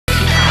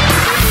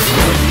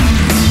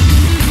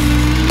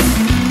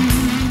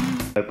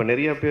இப்போ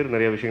நிறைய பேர்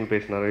நிறைய விஷயங்கள்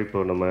பேசினாரு. இப்போ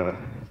நம்ம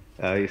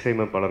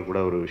இசையமைப்பாளர் கூட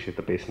ஒரு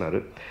விஷயத்த பேசினார்.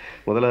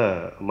 முதல்ல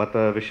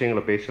மற்ற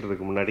விஷயங்களை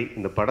பேசுகிறதுக்கு முன்னாடி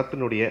இந்த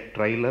படத்தினுடைய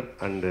ட்ரைலர்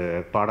அண்டு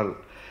பாடல்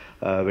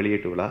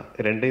வெளியீட்டு விழா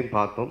ரெண்டையும்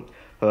பார்த்தோம்.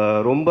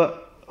 ரொம்ப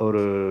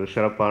ஒரு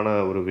சிறப்பான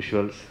ஒரு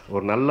விஷுவல்ஸ்,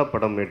 ஒரு நல்ல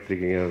படம்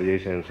எடுத்திருக்கீங்க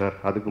விஜயசேகரன் சார்.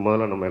 அதுக்கு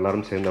முதல்ல நம்ம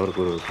எல்லாரும் சேர்ந்து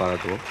அவருக்கு ஒரு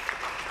பாராட்டுவோம்.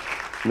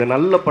 இந்த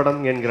நல்ல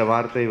படம் என்கிற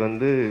வார்த்தை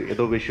வந்து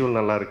ஏதோ விஷுவல்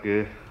நல்லா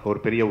இருக்குது, ஒரு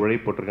பெரிய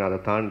உழைப்பு போட்டிருக்கேன்.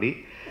 அதை தாண்டி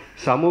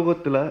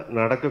சமூகத்தில்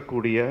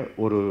நடக்கக்கூடிய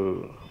ஒரு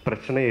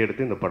பிரச்சனையை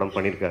எடுத்து இந்த படம்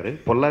பண்ணியிருக்காரு.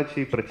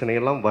 பொள்ளாச்சி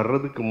பிரச்சனையெல்லாம்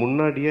வர்றதுக்கு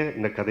முன்னாடியே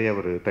இந்த கதையை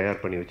அவர் தயார்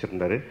பண்ணி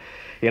வச்சுருந்தார்.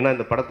 ஏன்னா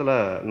இந்த படத்தில்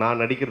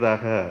நான்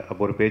நடிக்கிறதாக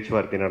அப்போ ஒரு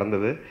பேச்சுவார்த்தை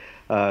நடந்தது.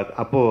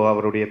 அப்போது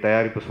அவருடைய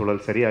தயாரிப்பு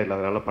சூழல் சரியாக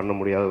இல்லாதனால பண்ண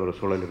முடியாத ஒரு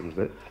சூழல்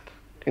இருந்தது.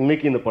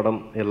 இன்றைக்கி இந்த படம்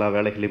எல்லா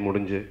வேலைகளையும்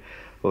முடிஞ்சு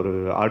ஒரு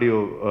ஆடியோ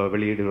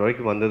வெளியீடு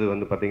வரைக்கும் வந்தது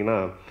வந்து பார்த்திங்கன்னா,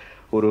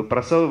 ஒரு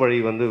பிரசவ வழி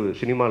வந்து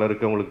சினிமாவில்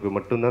இருக்கவங்களுக்கு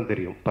மட்டும்தான்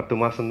தெரியும். 10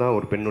 மாதம்தான்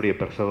ஒரு பெண்ணுடைய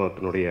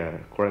பிரசவத்தினுடைய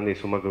குழந்தையை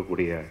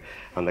சுமக்கக்கூடிய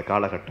அந்த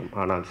காலகட்டம்.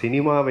 ஆனால்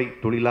சினிமாவை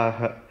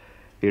தொழிலாக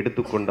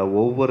எடுத்துக்கொண்ட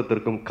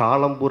ஒவ்வொருத்தருக்கும்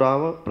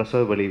காலம்புறாமல்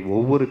பிரசவ வலி.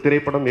 ஒவ்வொரு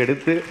திரைப்படம்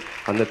எடுத்து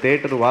அந்த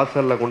தேட்டர்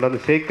வாசலில்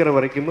கொண்டாந்து சேர்க்குற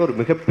வரைக்குமே ஒரு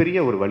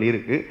மிகப்பெரிய ஒரு வலி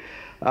இருக்குது.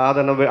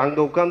 அதை நம்ம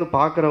அங்கே உட்காந்து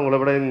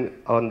பார்க்குறவங்கள விட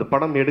அந்த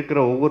படம் எடுக்கிற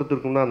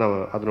ஒவ்வொருத்தருக்கும் தான்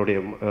அதனுடைய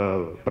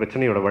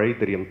பிரச்சனையோட வழி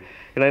தெரியும்.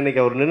 ஏன்னா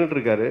இன்றைக்கி அவர்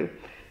நின்றுட்டுருக்காரு.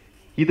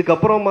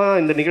 இதுக்கப்புறமா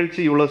இந்த நிகழ்ச்சி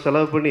இவ்வளோ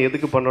செலவு பண்ணி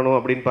எதுக்கு பண்ணணும்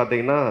அப்படின்னு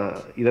பார்த்தீங்கன்னா,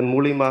 இதன்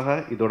மூலியமாக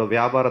இதோட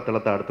வியாபார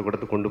தளத்தை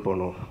அடுத்து கொண்டு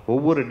போகணும்.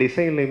 ஒவ்வொரு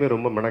டிசைன்லேயுமே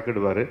ரொம்ப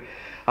மெனக்கிடுவார்.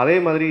 அதே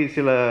மாதிரி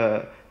சில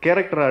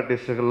கேரக்டர்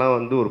ஆர்டிஸ்ட்டுகள்லாம்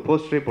வந்து ஒரு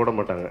போஸ்டரே போட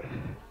மாட்டாங்க.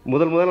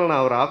 முதல்ல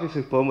நான் அவர்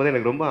ஆஃபீஸுக்கு போகும்போது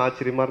எனக்கு ரொம்ப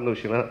ஆச்சரியமாக இருந்த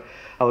விஷயம்னா,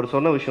 அவர்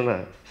சொன்ன விஷயம்னா,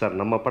 சார்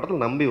நம்ம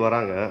படத்தில் நம்பி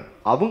வராங்க,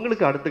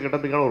 அவங்களுக்கு அடுத்த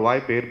கட்டத்துக்கான ஒரு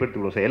வாய்ப்பை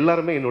ஏற்படுத்திக்கணும் சார்.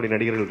 எல்லாருமே என்னுடைய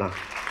நடிகர்கள் தான்,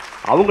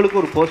 அவங்களுக்கு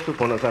ஒரு போஸ்டர்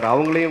போனேன் சார்,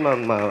 அவங்களையும்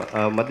நான்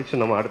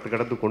மதித்து நம்ம அடுத்த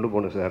கட்டத்துக்கு கொண்டு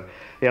போகணும் சார்.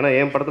 ஏன்னா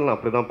என் படத்தில் நான்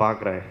அப்படி தான்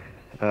பார்க்குறேன்.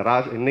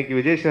 இன்னைக்கு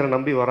விஜய்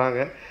நம்பி வராங்க.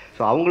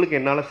 ஸோ அவங்களுக்கு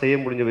என்னால் செய்ய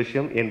முடிஞ்ச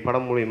விஷயம் என்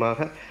படம்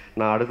மூலியமாக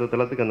நான் அடுத்த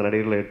தளத்துக்கு அந்த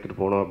நடிகர்களை எடுத்துகிட்டு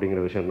போகணும்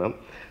அப்படிங்கிற விஷயம்தான்.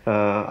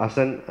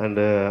 அசன்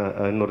அண்டு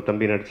இன்னொரு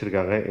தம்பி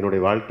நடிச்சிருக்காங்க.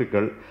 என்னுடைய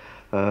வாழ்த்துக்கள்.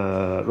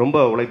 ரொம்ப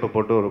உழைப்பை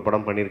போட்டு ஒரு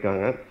படம்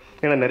பண்ணியிருக்காங்க.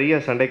 ஏன்னா நிறைய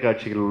சண்டை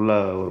காட்சிகள் உள்ள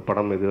ஒரு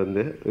படம்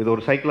இது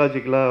ஒரு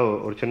சைக்கலாஜிக்கலாக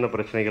ஒரு சின்ன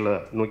பிரச்சனைகளை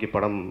நோக்கி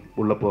படம்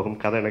உள்ளே போகும்.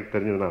 கதை எனக்கு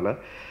தெரிஞ்சதுனால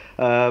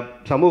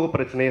சமூக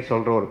பிரச்சனையை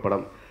சொல்கிற ஒரு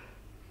படம்.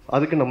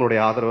 அதுக்கு நம்மளுடைய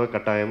ஆதரவை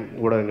கட்டாயம்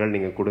ஊடகங்கள்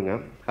நீங்கள் கொடுங்க.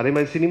 அதே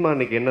மாதிரி சினிமா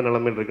இன்றைக்கி என்ன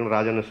நிலைமையில் இருக்குன்னு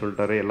ராஜன்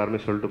சொல்லிட்டாரு, எல்லாருமே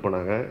சொல்லிட்டு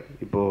போனாங்க.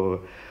 இப்போது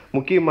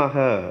முக்கியமாக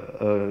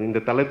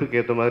இந்த தலைப்புக்கு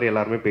ஏற்ற மாதிரி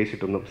எல்லாருமே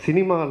பேசிகிட்டு இருந்தோம்.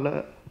 சினிமாவில்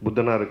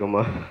புத்தனாக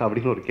இருக்குமா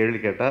அப்படின்னு ஒரு கேள்வி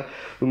கேட்டால்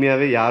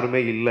உண்மையாகவே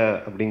யாருமே இல்லை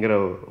அப்படிங்கிற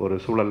ஒரு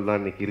சூழல்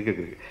தான் இன்றைக்கி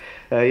இருக்குது.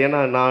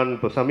 ஏன்னா நான்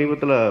இப்போ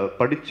சமீபத்தில்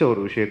படித்த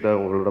ஒரு விஷயத்த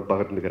உங்களோட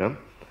பகிர்ந்துக்கிறேன்.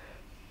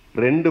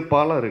 2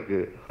 பாலம்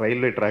இருக்குது,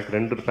 ரயில்வே ட்ராக்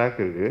 2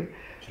 ட்ராக் இருக்குது.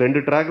 2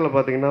 ட்ராக்கில்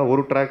பார்த்தீங்கன்னா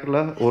ஒரு ட்ராக்கில்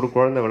ஒரு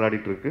குழந்தை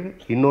விளையாடிட்டு இருக்கு,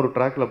 இன்னொரு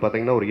ட்ராக்கில்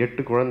பார்த்தீங்கன்னா ஒரு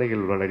 8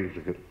 குழந்தைகள் விளையாடிட்டு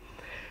இருக்கு.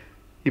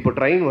 இப்போ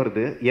ட்ரெயின்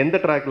வருது, எந்த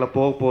ட்ராக்கில்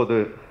போகுது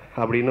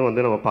அப்படின்னு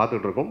வந்து நம்ம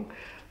பார்த்துட்ருக்கோம்.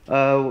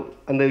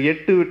 அந்த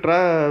 8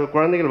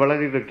 குழந்தைகள்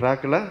விளையாடிட்டு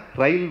ட்ராக்கில்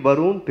ரயில்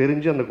வரும்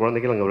தெரிஞ்சு அந்த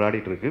குழந்தைகள் அங்கே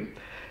விளையாடிட்டு இருக்கு.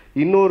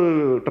 இன்னொரு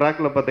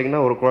ட்ராக்கில்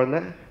பார்த்தீங்கன்னா ஒரு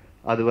குழந்தை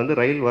அது வந்து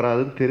ரயில்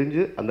வராதுன்னு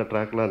தெரிஞ்சு அந்த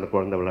ட்ராக்கில் அந்த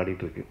குழந்தை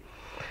விளையாடிட்டு இருக்கு.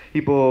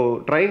 இப்போது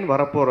ட்ரெயின்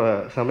வரப்போகிற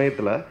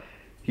சமயத்தில்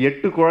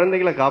 8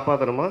 குழந்தைகளை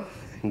காப்பாற்றணுமா,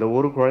 இந்த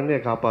ஒரு குழந்தைய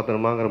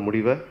காப்பாற்றணுமாங்கிற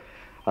முடிவை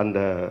அந்த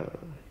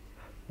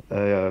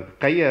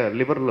கையை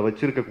லிவரில்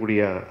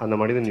வச்சுருக்கக்கூடிய அந்த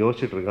மனிதன்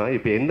யோசிச்சுட்டு இருக்கான்.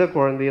 இப்போ எந்த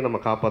குழந்தைய நம்ம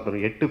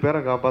காப்பாற்றணும், 8 பேரை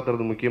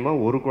காப்பாற்றுறது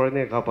முக்கியமாக ஒரு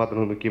குழந்தைய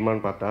காப்பாற்றுறது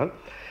முக்கியமானு பார்த்தா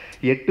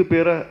 8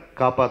 பேரை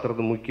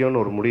காப்பாற்றுறது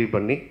முக்கியம்னு ஒரு முடிவு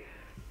பண்ணி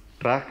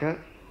ட்ராக்கை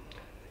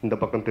இந்த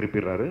பக்கம்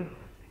திருப்பிடுறாரு.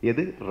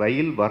 எது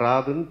ரயில்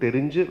வராதுன்னு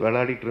தெரிஞ்சு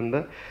விளையாடிட்டு இருந்த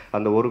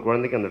அந்த ஒரு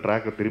குழந்தைக்கு அந்த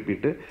ட்ராக்கை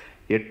திருப்பிட்டு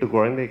 8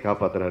 குழந்தையை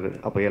காப்பாற்றுறாரு.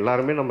 அப்போ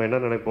எல்லாருமே நம்ம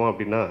என்ன நினைப்போம்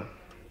அப்படின்னா,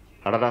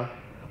 அடடா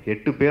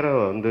 8 பேரை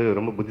வந்து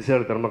ரொம்ப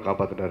புத்திசாலித்தனமாக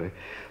காப்பாற்றிட்டாரு,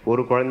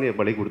 ஒரு குழந்தைய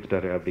பலி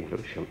கொடுத்துட்டாரு அப்படிங்கிற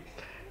விஷயம்.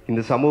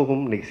 இந்த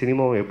சமூகம் இன்றைக்கி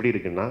சினிமாவும் எப்படி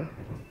இருக்குன்னா,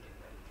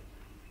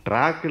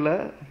 ட்ராக்கில்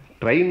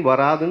ட்ரெயின்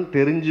வராதுன்னு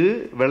தெரிஞ்சு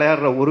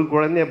விளையாடுற ஒரு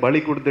குழந்தைய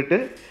பலி கொடுத்துட்டு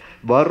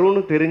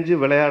வரும்னு தெரிஞ்சு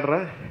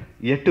விளையாடுற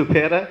 8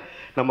 பேரை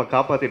நம்ம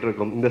காப்பாற்றிட்டு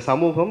இருக்கோம். இந்த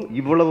சமூகம்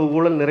இவ்வளவு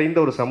ஊழல் நிறைந்த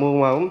ஒரு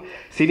சமூகமாகவும்,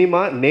 சினிமா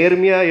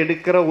நேர்மையாக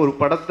எடுக்கிற ஒரு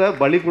படத்தை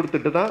பலி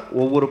கொடுத்துட்டு தான்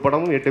ஒவ்வொரு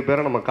படமும் 8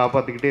 பேரை நம்ம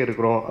காப்பாற்றிக்கிட்டே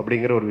இருக்கிறோம்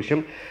அப்படிங்கிற ஒரு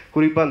விஷயம்.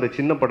 குறிப்பாக அந்த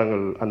சின்ன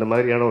படங்கள் அந்த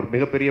மாதிரியான ஒரு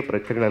மிகப்பெரிய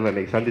பிரச்சனைகள்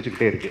இன்றைக்கி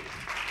சந்திச்சுக்கிட்டே இருக்குது.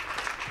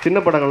 சின்ன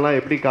படங்கள்லாம்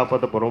எப்படி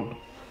காப்பாற்ற போகிறோம்?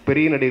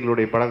 பெரிய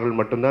நடிகர்களுடைய படங்கள்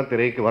மட்டும்தான்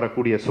திரைக்கு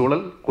வரக்கூடிய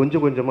சூழல்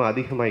கொஞ்சம் கொஞ்சமாக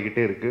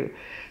அதிகமாகிக்கிட்டே இருக்குது.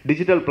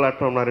 டிஜிட்டல்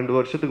பிளாட்ஃபார்ம் நான் 2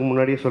 வருஷத்துக்கு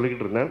முன்னாடியே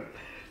சொல்லிக்கிட்டு இருந்தேன்.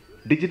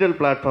 டிஜிட்டல்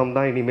பிளாட்ஃபார்ம்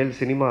தான் இனிமேல்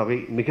சினிமாவை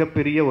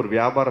மிகப்பெரிய ஒரு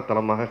வியாபார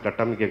தளமாக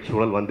கட்டமைக்க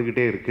சூழல்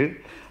வந்துக்கிட்டே இருக்குது.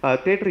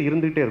 தேட்டர்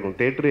இருந்துகிட்டே இருக்கும்,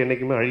 தேட்டர்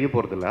என்றைக்குமே அழிய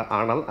போகிறதில்ல.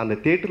 ஆனால் அந்த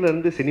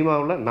தேட்டர்லேருந்து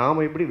சினிமாவில் நாம்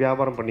எப்படி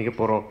வியாபாரம் பண்ணிக்க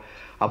போகிறோம்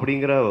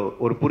அப்படிங்கிற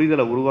ஒரு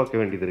புரிதலை உருவாக்க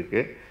வேண்டியது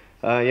இருக்குது.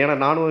 ஏன்னா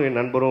நானும் என்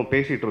நண்பரும்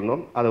பேசிகிட்டு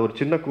இருந்தோம். அதை ஒரு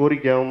சின்ன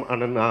கோரிக்கையாகவும்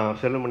அண்ணன்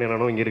செல்வமணி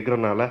அண்ணனும் இங்கே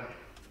இருக்கிறனால,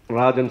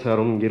 ராஜன்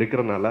சாரும் இங்கே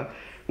இருக்கிறனால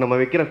நம்ம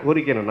வைக்கிற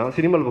கோரிக்கை என்னென்னா,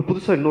 சினிமாவில் இப்போ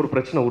புதுசாக இன்னொரு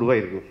பிரச்சனை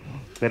உருவாயிருக்கு.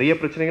 நிறைய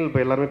பிரச்சனைகள்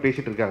இப்போ எல்லாருமே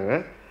பேசிகிட்டு இருக்காங்க.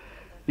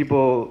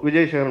 இப்போது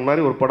விஜயசேகரன்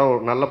மாதிரி ஒரு படம்,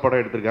 ஒரு நல்ல படம்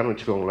எடுத்திருக்காருன்னு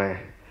வச்சுக்கோங்களேன்.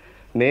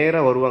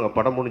 நேராக வருவாங்க.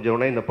 படம்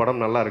முடிஞ்சவொடனே இந்த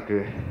படம் நல்லா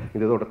இருக்குது,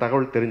 இதோட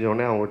தகவல்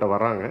தெரிஞ்சவொடனே அவங்ககிட்ட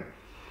வராங்க.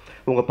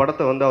 உங்கள்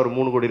படத்தை வந்து அவர்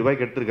 3 கோடி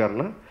ரூபாய்க்கு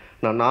எடுத்திருக்காருன்னா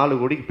நான் 4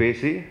 கோடிக்கு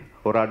பேசி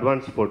ஒரு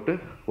அட்வான்ஸ் போட்டு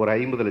ஒரு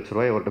 50 லட்ச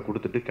ரூபாய் அவர்கிட்ட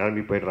கொடுத்துட்டு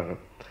கிளம்பி போயிடுறாங்க.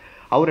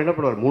 அவர் என்ன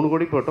பண்ணுவார், 3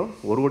 கோடி போட்டோம்,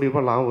 1 கோடி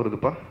ரூபாய் லாபம்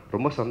வருதுப்பா,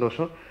 ரொம்ப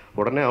சந்தோஷம்,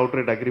 உடனே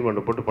அவுட்ரேட்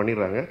அக்ரிமெண்ட் போட்டு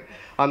பண்ணிடுறாங்க.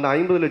 அந்த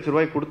 50 லட்ச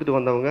ரூபாய் கொடுத்துட்டு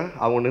வந்தவங்க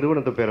அவங்க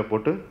நிறுவனத்தை பேரை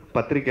போட்டு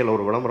பத்திரிக்கையில்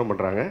ஒரு விளம்பரம்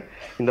பண்ணுறாங்க,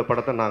 இந்த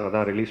படத்தை நாங்கள்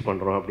தான் ரிலீஸ்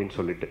பண்ணுறோம் அப்படின்னு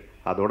சொல்லிட்டு.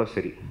 அதோட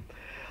சரி.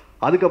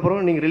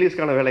 அதுக்கப்புறம் நீங்கள்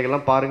ரிலீஸ்க்கான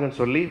வேலைகள்லாம் பாருங்கன்னு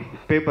சொல்லி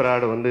பேப்பர்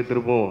ஆடு வந்து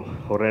திரும்பவும்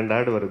ஒரு 2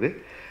 ஆடு வருது.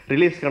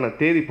 ரிலீஸ்க்கான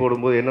தேதி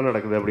போடும்போது என்ன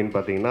நடக்குது அப்படின்னு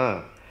பார்த்தீங்கன்னா,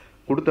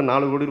 கொடுத்த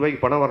 4 கோடி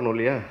ரூபாய்க்கு பணம் வரணும்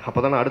இல்லையா, அப்போ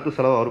தானே அடுத்த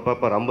செலவு அவர்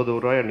பார்ப்பார், 50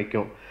 ரூபாய்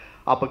நிற்கும்.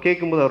 அப்போ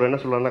கேட்கும்போது அவர் என்ன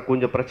சொல்லுவார்னா,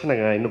 கொஞ்சம்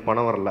பிரச்சனைங்க, இன்னும்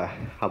பணம் வரல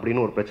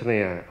அப்படின்னு ஒரு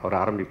பிரச்சனையை அவர்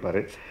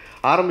ஆரம்பிப்பார்.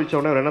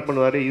 ஆரம்பித்தோடனே அவர் என்ன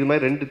பண்ணுவார், இது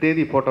மாதிரி 2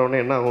 தேதி போட்டோடனே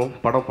என்ன ஆகும்,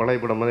 படம் பழைய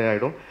படம் மாதிரி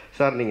ஆகிடும்.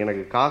 சார் நீங்கள்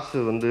எனக்கு காசு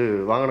வந்து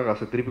வாங்கின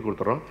காசை திருப்பி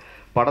கொடுத்துட்றோம்,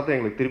 படத்தை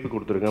எங்களுக்கு திருப்பி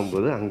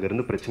கொடுத்துருங்கும்போது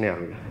அங்கேருந்து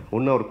பிரச்சனையாகுங்க.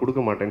 ஒன்றும் அவர்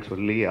கொடுக்க மாட்டேன்னு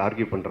சொல்லி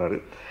ஆர்கியூ பண்ணுறாரு.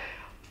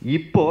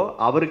 இப்போது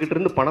அவர்கிட்ட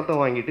இருந்து பணத்தை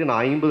வாங்கிட்டு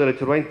நான் 50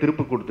 லட்ச ரூபாய்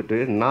திருப்பி கொடுத்துட்டு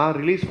நான்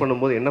ரிலீஸ்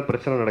பண்ணும்போது என்ன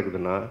பிரச்சனை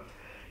நடக்குதுன்னா,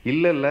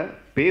 இல்லை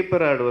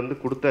பேப்பர் ஆடு வந்து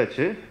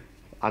கொடுத்தாச்சு,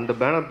 அந்த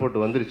பேனர் போட்டு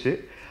வந்துருச்சு,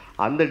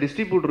 அந்த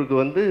டிஸ்ட்ரிபியூட்டருக்கு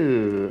வந்து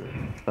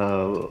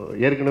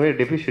ஏற்கனவே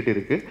டெபிசிட்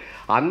இருக்குது,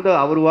 அந்த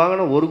அவர்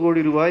வாங்கின 1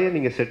 கோடி ரூபாயை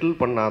நீங்கள் செட்டில்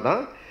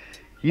பண்ணாதான்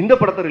இந்த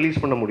படத்தை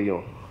ரிலீஸ் பண்ண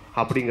முடியும்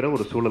அப்படிங்கிற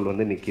ஒரு சூழல்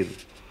வந்து நிற்கிது.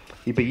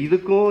 இப்போ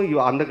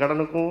இதுக்கும் அந்த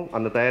கடனுக்கும்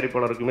அந்த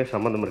தயாரிப்பாளருக்குமே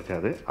சம்மந்தம்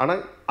இருக்காது.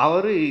 ஆனால்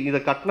அவர்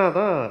இதை கட்டினா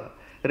தான்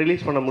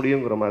ரிலீஸ் பண்ண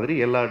முடியுங்கிற மாதிரி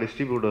எல்லா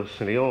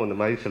டிஸ்ட்ரிபியூட்டர்ஸ்லேயும் இந்த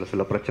மாதிரி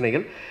சில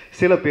பிரச்சனைகள்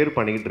சில பேர்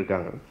பண்ணிக்கிட்டு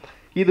இருக்காங்க.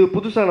 இது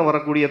புதுசான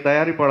வரக்கூடிய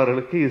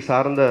தயாரிப்பாளர்களுக்கு இது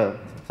சார்ந்த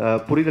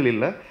புரிதல்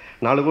இல்லை.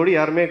 4 கோடி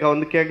யாருமே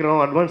வந்து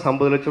கேட்குறோம், அட்வான்ஸ்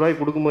 50 லட்ச ரூபாய்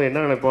கொடுக்கும்போது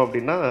என்ன நினைப்போம்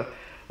அப்படின்னா,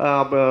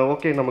 அப்போ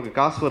ஓகே நமக்கு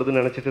காசு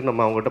வருதுன்னு நினச்சிட்டு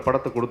நம்ம அவங்ககிட்ட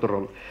படத்தை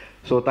கொடுத்துட்றோம்.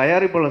 ஸோ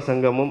தயாரிப்பாளர்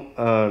சங்கமும்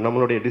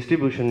நம்மளுடைய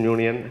டிஸ்ட்ரிபியூஷன்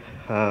யூனியன்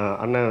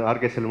அண்ணன்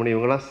ஆர்கே செல்வமணி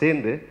இவங்கெல்லாம்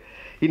சேர்ந்து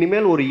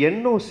இனிமேல் ஒரு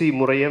என்ஓசி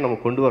முறையை நம்ம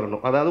கொண்டு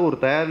வரணும். அதாவது ஒரு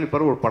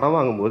தயாரிப்பாளர் ஒரு படம்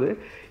வாங்கும்போது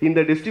இந்த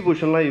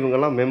டிஸ்ட்ரிபியூஷன்லாம்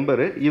இவங்கெல்லாம்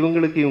மெம்பரு,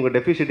 இவங்களுக்கு இவங்க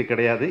டெபிசிட்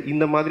கிடையாது,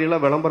 இந்த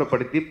மாதிரியெல்லாம்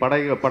விளம்பரப்படுத்தி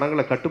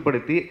படங்களை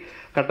கட்டுப்படுத்தி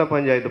கட்ட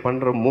பஞ்சாயத்து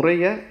பண்ணுற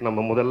முறையை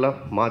நம்ம முதல்ல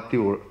மாற்றி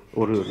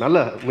ஒரு நல்ல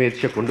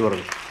முயற்சியை கொண்டு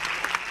வரணும்.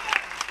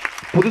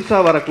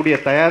 புதுசாக வரக்கூடிய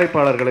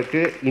தயாரிப்பாளர்களுக்கு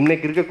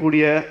இன்றைக்கி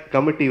இருக்கக்கூடிய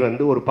கமிட்டி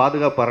வந்து ஒரு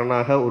பாதுகாப்பு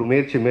அரணாக ஒரு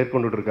முயற்சி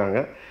மேற்கொண்டுட்டு இருக்காங்க.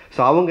 ஸோ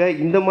அவங்க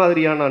இந்த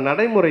மாதிரியான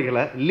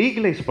நடைமுறைகளை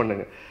லீகலைஸ்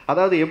பண்ணுங்கள்.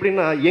 அதாவது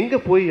எப்படின்னா, எங்கே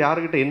போய்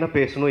யாருக்கிட்ட என்ன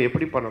பேசணும்,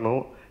 எப்படி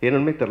பண்ணணும்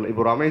என்னன்னு தெரில.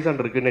 இப்போ ஒரு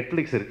அமேசான் இருக்குது,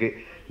 நெட்ஃப்ளிக்ஸ் இருக்குது,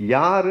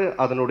 யார்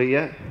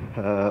அதனுடைய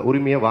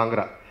உரிமையை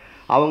வாங்குறா,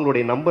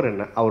 அவங்களுடைய நம்பர்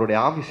என்ன, அவருடைய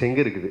ஆஃபீஸ்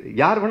எங்கே இருக்குது,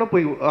 யார் வேணால்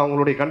போய்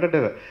அவங்களுடைய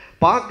கண்டென்ட்டை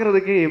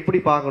பார்க்குறதுக்கு எப்படி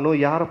பார்க்கணும்,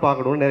 யாரை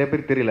பார்க்கணும்னு நிறைய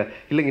பேர் தெரியல.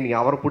 இல்லைங்க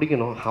நீங்கள் அவரை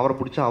பிடிக்கணும், அவரை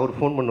பிடிச்சா அவர்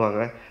ஃபோன்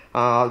பண்ணுவாங்க,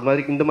 அது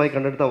மாதிரி இந்த மாதிரி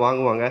கண்டென்ட் தான்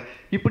வாங்குவாங்க,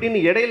 இப்படின்னு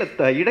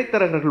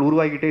இடைத்தரகர்கள்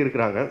உருவாக்கிட்டே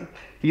இருக்கிறாங்க.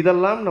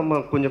 இதெல்லாம் நம்ம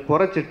கொஞ்சம்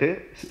குறைச்சிட்டு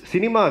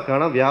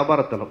சினிமாக்கான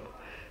வியாபாரத்தனம்,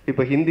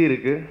 இப்போ ஹிந்தி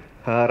இருக்குது,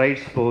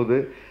 ரைட்ஸ் போகுது,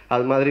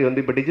 அது மாதிரி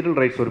வந்து இப்போ டிஜிட்டல்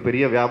ரைட்ஸ் ஒரு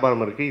பெரிய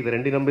வியாபாரம் இருக்குது. இது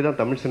 2 நம்பி தான்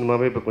தமிழ்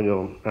சினிமாவே இப்போ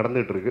கொஞ்சம்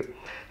நடந்துகிட்டு இருக்குது.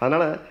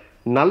 அதனால்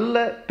நல்ல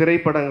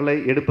திரைப்படங்களை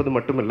எடுப்பது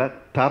மட்டுமில்லை,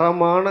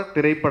 தரமான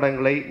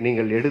திரைப்படங்களை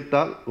நீங்கள்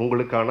எடுத்தால்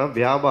உங்களுக்கான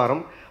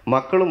வியாபாரம்,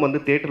 மக்களும் வந்து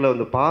தியேட்டரில்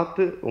வந்து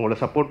பார்த்து உங்களை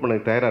சப்போர்ட் பண்ண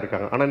தயாராக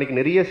இருக்காங்க. ஆனால் இன்றைக்கி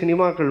நிறைய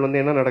சினிமாக்கள்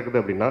வந்து என்ன நடக்குது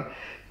அப்படின்னா,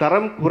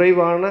 தரம்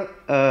குறைவான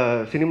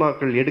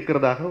சினிமாக்கள்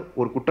எடுக்கிறதாக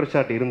ஒரு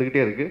குற்றச்சாட்டு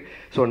இருந்துக்கிட்டே இருக்குது.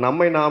 ஸோ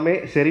நாமே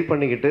சரி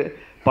பண்ணிக்கிட்டு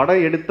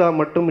படம் எடுத்தால்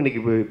மட்டும்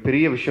இன்றைக்கி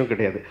பெரிய விஷயம்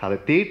கிடையாது, அதை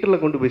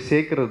தியேட்டரில் கொண்டு போய்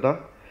சேர்க்கறது தான்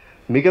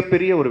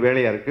மிகப்பெரிய ஒரு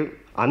வேலையாக இருக்குது.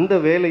 அந்த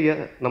வேலையை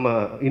நம்ம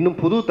இன்னும்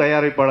புது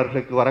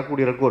தயாரிப்பாளர்களுக்கு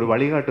வரக்கூடியவர்களுக்கு ஒரு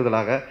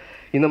வழிகாட்டுதலாக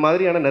இந்த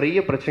மாதிரியான நிறைய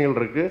பிரச்சனைகள்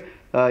இருக்குது.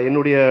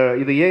 என்னுடைய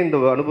இது ஏன் இந்த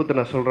அனுபவத்தை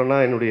நான் சொல்கிறேன்னா,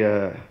 என்னுடைய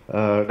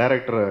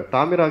டைரக்டர்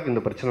தாமிராவுக்கு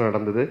இந்த பிரச்சனை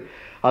நடந்தது.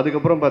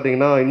 அதுக்கப்புறம்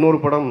பார்த்தீங்கன்னா இன்னொரு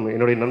படம்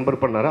என்னுடைய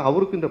நண்பர் பண்ணார்,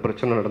 அவருக்கும் இந்த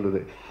பிரச்சனை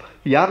நடந்தது.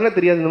 யாருன்னே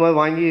தெரியாது, இந்த மாதிரி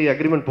வாங்கி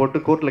அக்ரிமெண்ட் போட்டு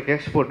கோர்ட்டில்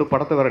கேஸ் போட்டு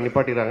படத்தை வேறு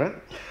நிப்பாட்டிடுறாங்க.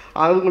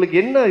 அவங்களுக்கு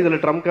என்ன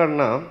இதில் ட்ரம்ப்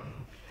கார்டுனா,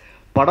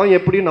 படம்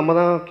எப்படியும் நம்ம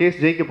தான்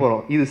கேஸ் ஜெயிக்க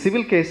போகிறோம். இது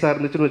சிவில் கேஸாக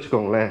இருந்துச்சுன்னு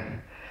வச்சுக்கோங்களேன்,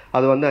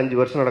 அது வந்து 5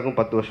 வருஷம் நடக்கும்,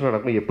 10 வருஷம்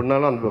நடக்கும்,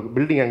 எப்படினாலும் அந்த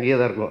பில்டிங் அங்கேயே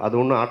தான் இருக்கும், அது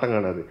ஒன்றும் ஆட்டம்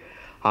காணாது.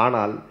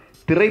 ஆனால்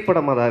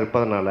திரைப்படமாக தான்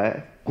இருப்பதனால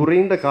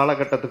குறைந்த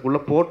காலகட்டத்துக்குள்ளே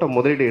போட்ட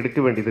முதலீடு எடுக்க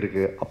வேண்டியது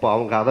இருக்குது. அப்போ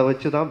அவங்க அதை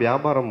வச்சு தான்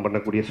வியாபாரம்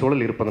பண்ணக்கூடிய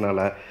சூழல் இருப்பதனால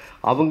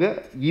அவங்க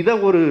இதை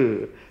ஒரு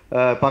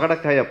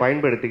பகடக்காயை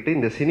பயன்படுத்திக்கிட்டு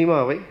இந்த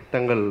சினிமாவை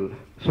தங்கள்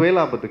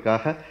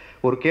சுயலாபத்துக்காக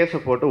ஒரு கேஸை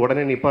போட்டு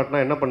உடனே நிப்பாட்டினா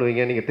என்ன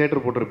பண்ணுவீங்க, நீங்கள்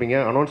தேட்டர் போட்டிருப்பீங்க,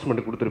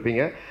 அனௌன்ஸ்மெண்ட்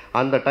கொடுத்துருப்பீங்க,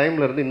 அந்த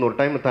டைம்லேருந்து இன்னொரு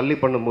டைம் தள்ளி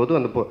பண்ணும்போது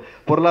அந்த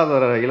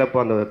பொருளாதார இழப்பு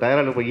அந்த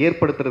தயாரிப்பு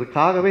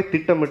ஏற்படுத்துறதுக்காகவே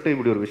திட்டமிட்டு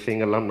இப்படி ஒரு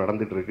விஷயங்கள்லாம்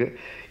நடந்துகிட்ருக்கு.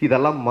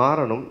 இதெல்லாம்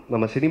மாறணும்.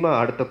 நம்ம சினிமா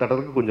அடுத்த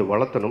தடத்துக்கு கொஞ்சம்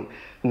வளர்த்தணும்.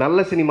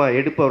 நல்ல சினிமா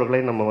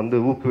எடுப்பவர்களை நம்ம வந்து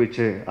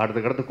ஊக்குவிச்சு அடுத்த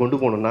கடத்துக்கு கொண்டு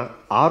போகணுன்னா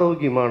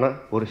ஆரோக்கியமான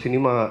ஒரு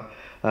சினிமா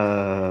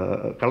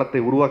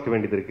களத்தை உருவாக்க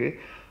வேண்டியது இருக்குது.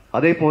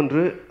 அதே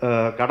போன்று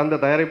கடந்த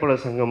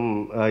தயாரிப்பாளர் சங்கம்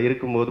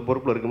இருக்கும்போது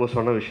பொறுப்பில் இருக்கும்போது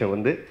சொன்ன விஷயம்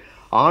வந்து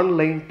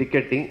ஆன்லைன்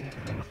டிக்கெட்டிங்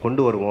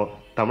கொண்டு வருவோம்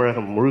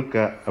தமிழகம் முழுக்க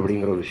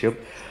அப்படிங்கிற ஒரு விஷயம்.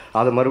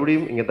 அதை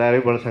மறுபடியும் இங்கே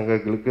தயாரிப்பாளர்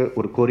சங்கங்களுக்கு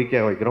ஒரு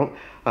கோரிக்கையாக வைக்கிறோம்.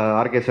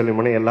 ஆர்கே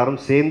செல்வமணி எல்லாரும்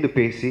சேர்ந்து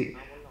பேசி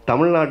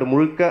தமிழ்நாடு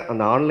முழுக்க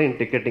அந்த ஆன்லைன்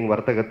டிக்கெட்டிங்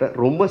வர்த்தகத்தை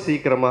ரொம்ப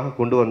சீக்கிரமாக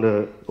கொண்டு வந்த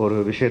ஒரு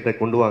விஷயத்தை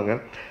கொண்டு வாங்க.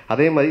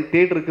 அதே மாதிரி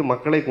தியேட்டருக்கு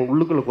மக்களை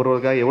உள்ளுக்குள்ளே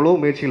போகிறதுக்காக எவ்வளோ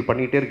முயற்சிகள்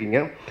பண்ணிகிட்டே இருக்கீங்க.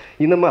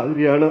 இந்த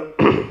மாதிரியான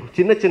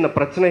சின்ன சின்ன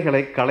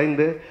பிரச்சனைகளை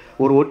கலைந்து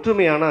ஒரு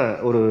ஒற்றுமையான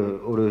ஒரு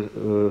ஒரு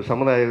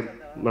சமுதாயம்,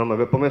 நம்ம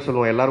எப்பவுமே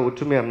சொல்லுவோம் எல்லாரும்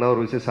ஒற்றுமையாக இருந்தால்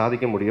ஒரு விஷயம்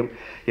சாதிக்க முடியும்.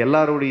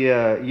 எல்லாருடைய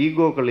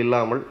ஈகோக்கள்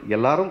இல்லாமல்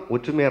எல்லாரும்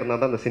ஒற்றுமையாக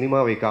இருந்தால் தான் அந்த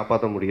சினிமாவை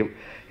காப்பாற்ற முடியும்.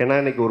 ஏன்னா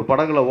இன்றைக்கி ஒரு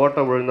படகுல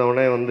ஓட்ட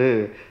விழுந்தவனே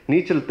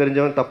நீச்சல்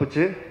தெரிஞ்சவன்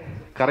தப்பிச்சு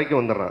கரைக்கு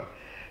வந்துடுறான்,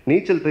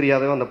 நீச்சல்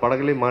தெரியாதவன் அந்த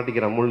படகுலேயே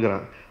மாட்டிக்கிறான்,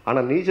 மூழ்கிறான்.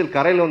 ஆனால் நீச்சல்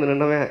கரையில்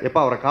நின்னவன் எப்போ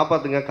அவரை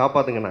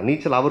காப்பாற்றுங்கண்ணா,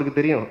 நீச்சல் அவருக்கு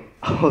தெரியும்,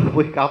 அவர்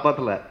போய்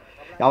காப்பாற்றலை,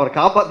 அவர்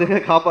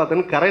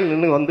காப்பாற்றுன்னு கரையில்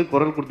நின்று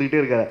குரல்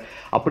கொடுத்துக்கிட்டே இருக்காரு.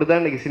 அப்படி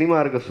தான் இன்றைக்கி சினிமா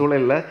இருக்க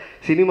சூழலில்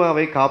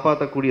சினிமாவை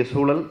காப்பாற்றக்கூடிய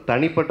சூழல்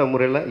தனிப்பட்ட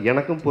முறையில்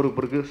எனக்கும்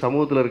பொறுப்பு இருக்குது,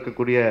 சமூகத்தில்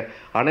இருக்கக்கூடிய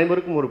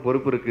அனைவருக்கும் ஒரு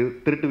பொறுப்பு இருக்குது.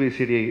 திருட்டு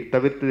விசிடியை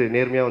தவிர்த்து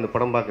நேர்மையாக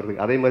படம்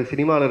பார்க்குறதுக்கு. அதே மாதிரி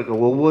சினிமாவில்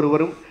இருக்க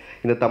ஒவ்வொருவரும்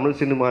இந்த தமிழ்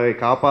சினிமாவை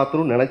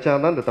காப்பாற்றணும்னு நினச்சா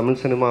தான் இந்த தமிழ்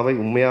சினிமாவை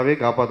உண்மையாகவே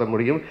காப்பாற்ற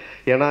முடியும்.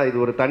 ஏன்னா இது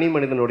ஒரு தனி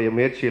மனிதனுடைய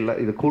முயற்சி இல்லை,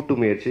 இது கூட்டு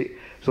முயற்சி.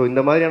 ஸோ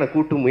இந்த மாதிரியான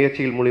கூட்டு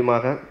முயற்சிகள்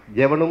மூலியமாக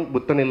எவனும்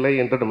புத்தனில்லை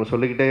என்று நம்ம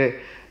சொல்லிக்கிட்டே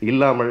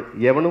இல்லாமல்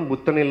எவனும்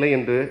புத்தனில்லை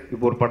என்று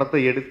இப்போ ஒரு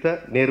படத்தை எடுத்த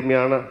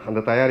நேர்மையான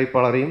அந்த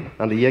தயாரிப்பாளரையும்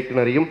அந்த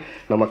இயக்குனரையும்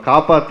நம்ம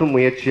காப்பாற்றும்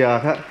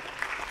முயற்சியாக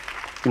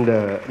இந்த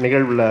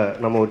நிகழ்வில்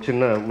நம்ம ஒரு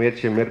சின்ன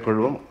முயற்சியை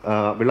மேற்கொள்வோம்.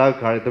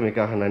 விழாவுக்கு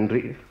அழைத்தமைக்காக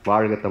நன்றி.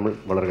 வாழ்க தமிழ்,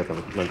 வளர்க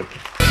தமிழ். நன்றி.